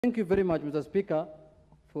Thank you very much, Mr. Speaker,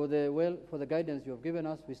 for the guidance you have given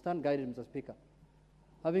us. We stand guided, Mr. Speaker.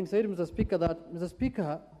 Having said, Mr. Speaker, that Mr.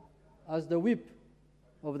 Speaker, as the whip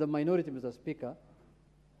of the minority, Mr. Speaker,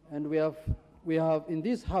 and we have in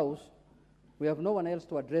this House, we have no one else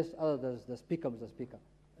to address other than the Speaker, Mr. Speaker,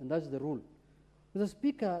 and that's the rule. Mr.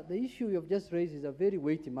 Speaker, the issue you have just raised is a very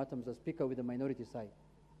weighty matter, Mr. Speaker, with the minority side.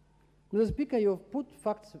 Mr. Speaker, you have put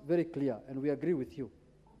facts very clear, and we agree with you,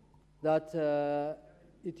 that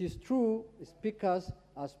it is true speakers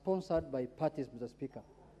are sponsored by parties, Mr. Speaker.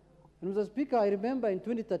 And Mr. Speaker, I remember in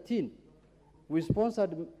 2013, we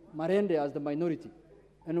sponsored Marende as the minority,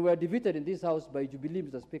 and we were defeated in this House by Jubilee,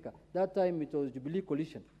 Mr. Speaker. That time it was Jubilee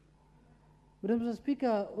coalition. But Mr.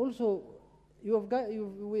 Speaker, also,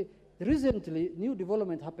 recently, new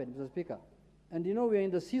development happened, Mr. Speaker. And you know, we are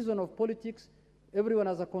in the season of politics. Everyone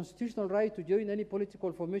has a constitutional right to join any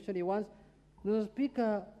political formation he wants. Mr.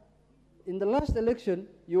 Speaker, in the last election,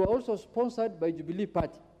 you were also sponsored by Jubilee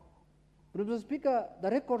Party. But Mr. Speaker,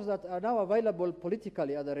 the records that are now available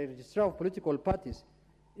politically at the registrar of political parties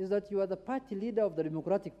is that you are the party leader of the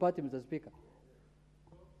Democratic Party, Mr. Speaker.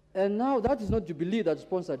 And now that is not Jubilee that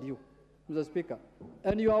sponsored you, Mr. Speaker.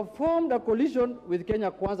 And you have formed a coalition with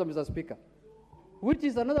Kenya KWANZA, Mr. Speaker, which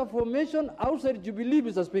is another formation outside Jubilee,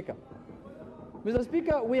 Mr. Speaker. Mr.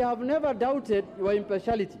 Speaker, we have never doubted your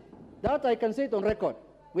impartiality. That I can say it on record.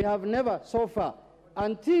 We have never so far,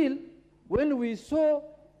 until when we saw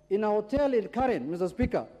in a hotel in Karen, Mr.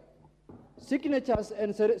 Speaker, signatures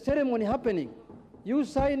and ceremony happening, you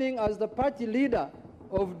signing as the party leader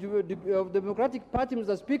of the Democratic Party,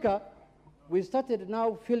 Mr. Speaker, we started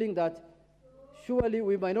now feeling that surely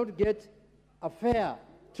we might not get a fair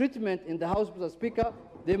treatment in the House, Mr. Speaker.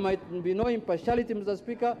 There might be no impartiality, Mr.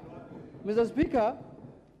 Speaker. Mr. Speaker,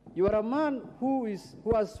 you are a man who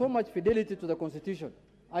has so much fidelity to the Constitution.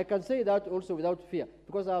 I can say that also without fear,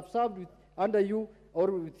 because I have served under you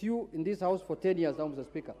or with you in this House for 10 years now, Mr.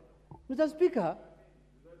 Speaker. Mr. Speaker,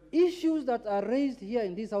 issues that are raised here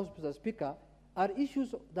in this House, Mr. Speaker, are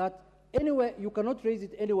issues that anywhere, you cannot raise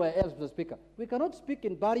it anywhere else, Mr. Speaker. We cannot speak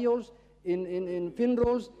in burials, in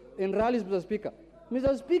funerals, in rallies, Mr. Speaker.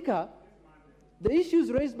 Mr. Speaker, the issues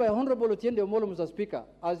raised by Honorable Otiende Omolo, Mr. Speaker,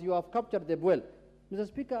 as you have captured them well, Mr.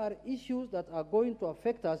 Speaker, are issues that are going to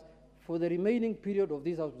affect us for the remaining period of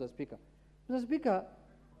this House, Mr. Speaker. Mr. Speaker,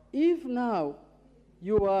 if now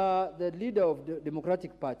you are the leader of the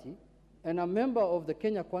Democratic Party and a member of the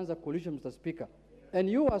Kenya KWANZA coalition, Mr. Speaker, and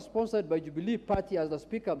you are sponsored by Jubilee Party as the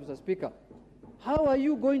Speaker, Mr. Speaker, how are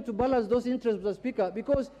you going to balance those interests, Mr. Speaker?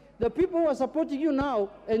 Because the people who are supporting you now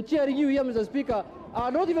and cheering you here, Mr. Speaker,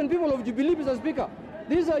 are not even people of Jubilee, Mr. Speaker.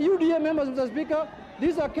 These are UDA members, Mr. Speaker.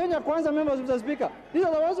 These are Kenya KWANZA members, Mr. Speaker. These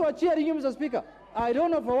are the ones who are cheering you, Mr. Speaker. I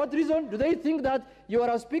don't know for what reason. Do they think that you are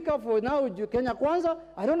a speaker for now Kenya KWANZA?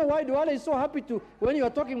 I don't know why Duale is so happy to when you are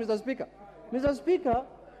talking, Mr. Speaker. Mr. Speaker,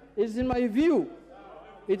 it is in my view,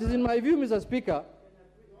 Mr. Speaker,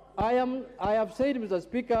 I have said, Mr.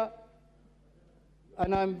 Speaker,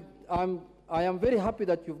 and I am very happy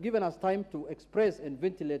that you've given us time to express and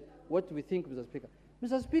ventilate what we think, Mr. Speaker.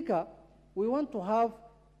 Mr. Speaker, we want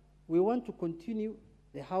to continue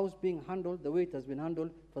the House being handled the way it has been handled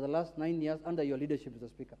for the last 9 years under your leadership, Mr.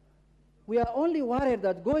 Speaker. We are only worried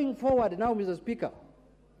that going forward now, Mr. Speaker,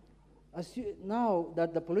 now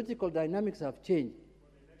that the political dynamics have changed,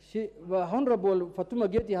 Honorable Fatuma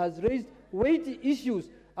Geti has raised weighty issues,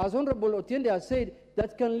 as Honorable Otiende has said,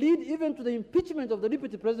 that can lead even to the impeachment of the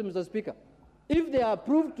Deputy President, Mr. Speaker, if they are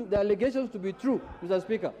proved the allegations to be true, Mr.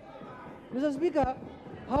 Speaker. Mr. Speaker,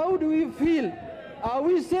 how do we feel? Are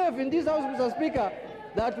we safe in this House, Mr. Speaker,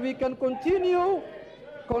 that we can continue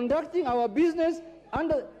conducting our business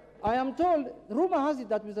under, I am told, rumor has it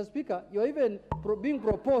that, Mr. Speaker, you're even being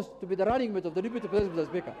proposed to be the running mate of the Deputy President, Mr.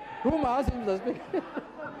 Speaker. Rumor has it, Mr. Speaker.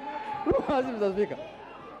 Rumor has it, Mr. Speaker.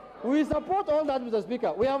 We support all that, Mr.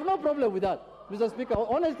 Speaker. We have no problem with that, Mr. Speaker,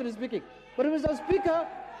 honestly speaking. But, Mr. Speaker,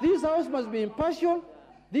 this House must be impartial.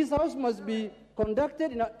 This House must be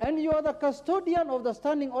conducted, and you are the custodian of the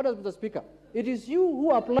standing orders, Mr. Speaker. It is you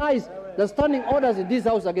who applies the standing orders in this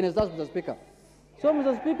House against us, Mr. Speaker. So,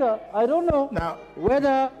 Mr. Speaker, I don't know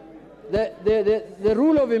whether the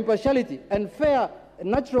rule of impartiality and fair,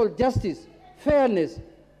 natural justice, fairness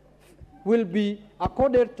will be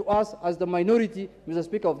accorded to us as the minority, Mr.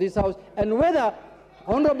 Speaker, of this House, and whether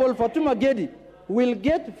Honorable Fatuma Gedi will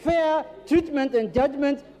get fair treatment and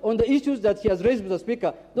judgment on the issues that he has raised, Mr.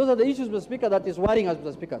 Speaker. Those are the issues, Mr. Speaker, that is worrying us,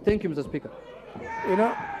 Mr. Speaker. Thank you, Mr. Speaker.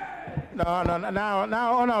 Now,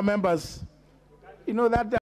 honourable members, you know that